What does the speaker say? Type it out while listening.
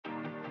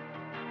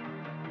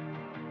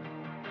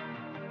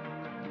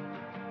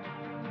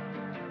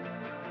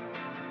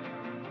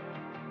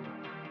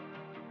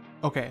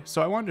Okay,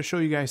 so I wanted to show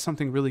you guys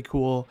something really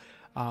cool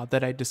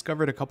that I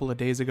discovered a couple of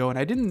days ago, and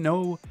I didn't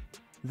know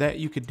that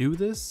you could do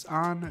this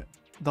on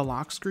the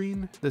lock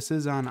screen. This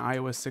is on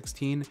iOS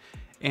 16,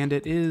 and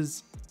it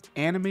is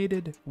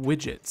animated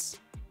widgets.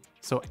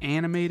 So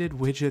animated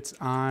widgets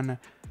on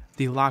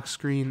the lock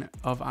screen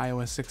of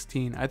iOS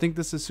 16. I think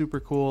this is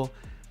super cool.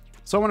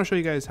 So I want to show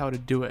you guys how to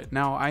do it.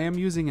 Now, I am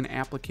using an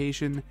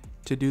application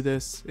to do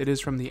this. It is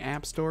from the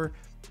App Store.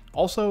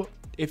 Also,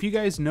 if you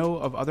guys know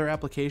of other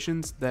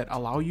applications that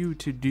allow you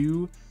to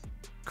do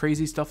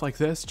crazy stuff like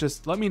this,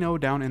 just let me know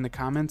down in the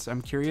comments.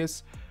 I'm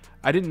curious.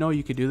 I didn't know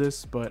you could do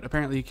this, but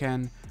apparently you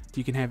can.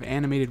 You can have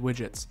animated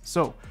widgets.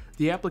 So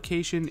the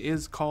application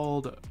is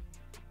called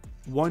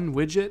One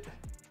Widget.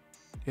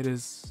 It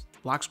is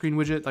Lockscreen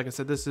Widget. Like I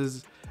said, this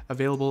is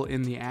available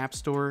in the App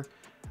Store.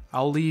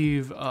 I'll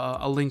leave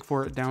a link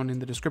for it down in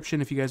the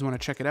description if you guys want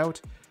to check it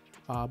out.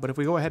 But if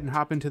we go ahead and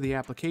hop into the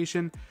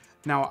application,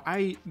 now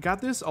I got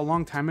this a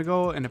long time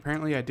ago, and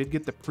apparently I did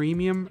get the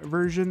premium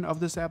version of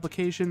this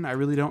application. I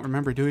really don't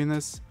remember doing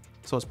this,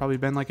 so it's probably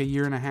been like a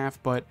year and a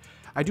half, but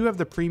I do have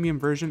the premium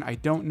version. I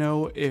don't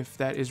know if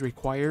that is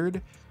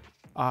required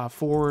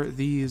for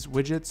these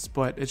widgets,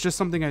 but it's just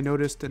something I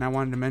noticed and I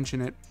wanted to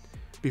mention it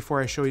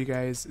before I show you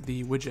guys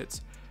the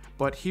widgets.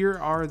 But here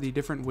are the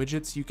different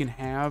widgets you can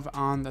have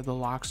on the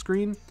lock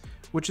screen,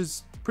 which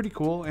is pretty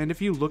cool. And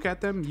if you look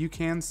at them, you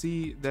can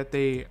see that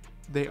they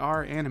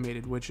are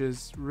animated, which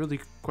is really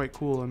quite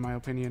cool in my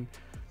opinion.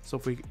 So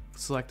if we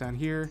select on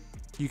here,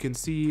 you can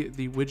see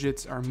the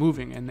widgets are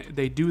moving, and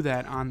they do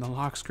that on the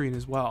lock screen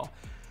as well.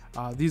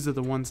 These are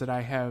the ones that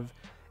I have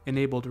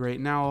enabled right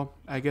now.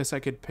 I guess I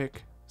could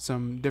pick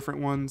some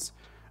different ones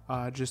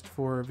just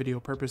for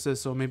video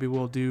purposes. So maybe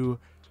we'll do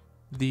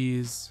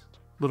these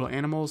little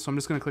animals. So I'm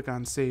just going to click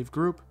on Save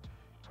Group.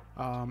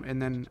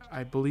 And then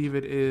I believe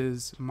it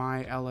is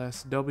my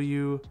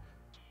LSW,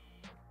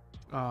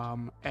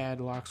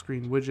 add lock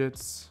screen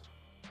widgets.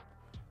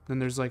 Then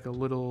there's like a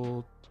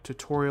little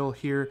tutorial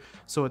here.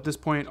 So at this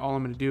point, all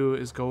I'm going to do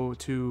is go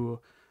to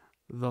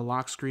the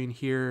lock screen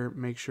here,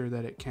 make sure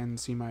that it can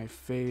see my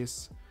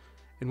face,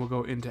 and we'll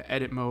go into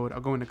edit mode.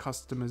 I'll go into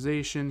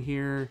customization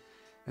here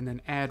and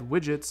then add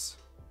widgets.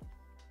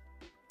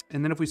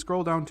 And then if we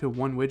scroll down to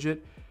one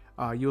widget,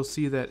 you'll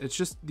see that it's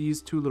just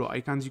these two little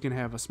icons. You can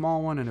have a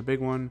small one and a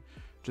big one.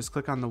 Just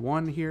click on the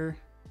one here.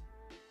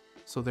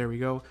 So there we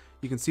go.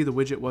 You can see the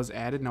widget was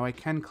added. Now I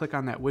can click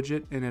on that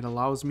widget and it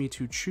allows me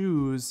to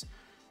choose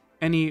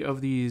any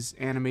of these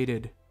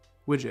animated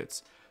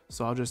widgets.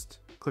 So I'll just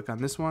click on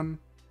this one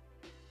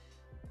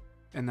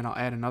and then I'll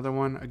add another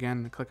one.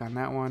 Again, click on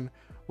that one.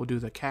 We'll do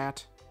the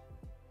cat.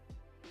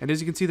 And as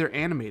you can see, they're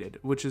animated,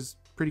 which is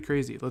pretty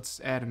crazy. Let's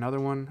add another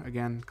one.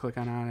 Again, click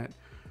on it.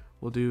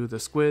 We'll do the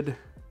squid.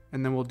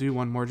 And then we'll do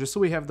one more just so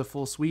we have the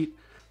full suite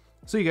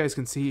so you guys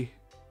can see.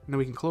 And then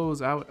we can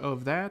close out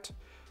of that.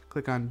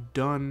 Click on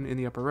done in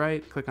the upper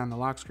right, click on the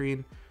lock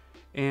screen.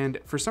 And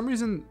for some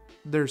reason,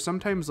 they're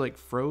sometimes like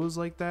froze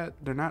like that.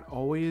 They're not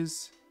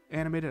always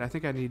animated. I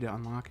think I need to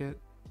unlock it.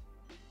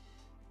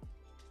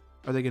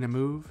 Are they gonna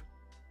move?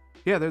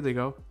 Yeah, there they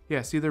go.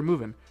 Yeah, see, they're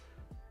moving.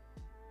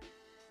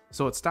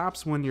 So it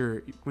stops when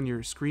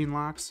your screen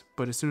locks,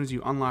 but as soon as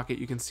you unlock it,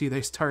 you can see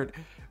they start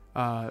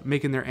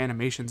making their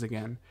animations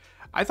again.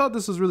 I thought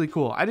this was really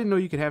cool. I didn't know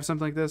you could have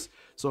something like this.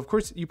 So of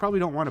course you probably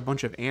don't want a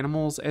bunch of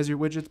animals as your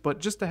widgets, but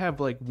just to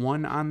have like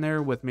one on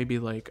there with maybe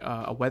like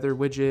a weather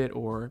widget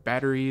or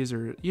batteries,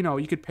 or you know,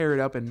 you could pair it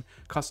up and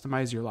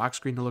customize your lock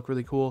screen to look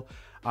really cool.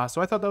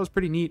 So I thought that was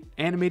pretty neat.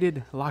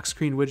 Animated lock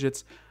screen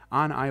widgets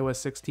on iOS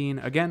 16.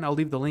 Again, I'll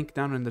leave the link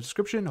down in the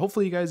description.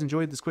 Hopefully you guys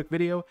enjoyed this quick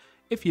video.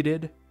 If you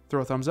did,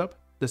 throw a thumbs up.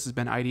 This has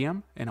been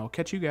IDM, and I'll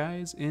catch you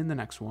guys in the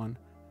next one.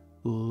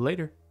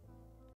 Later.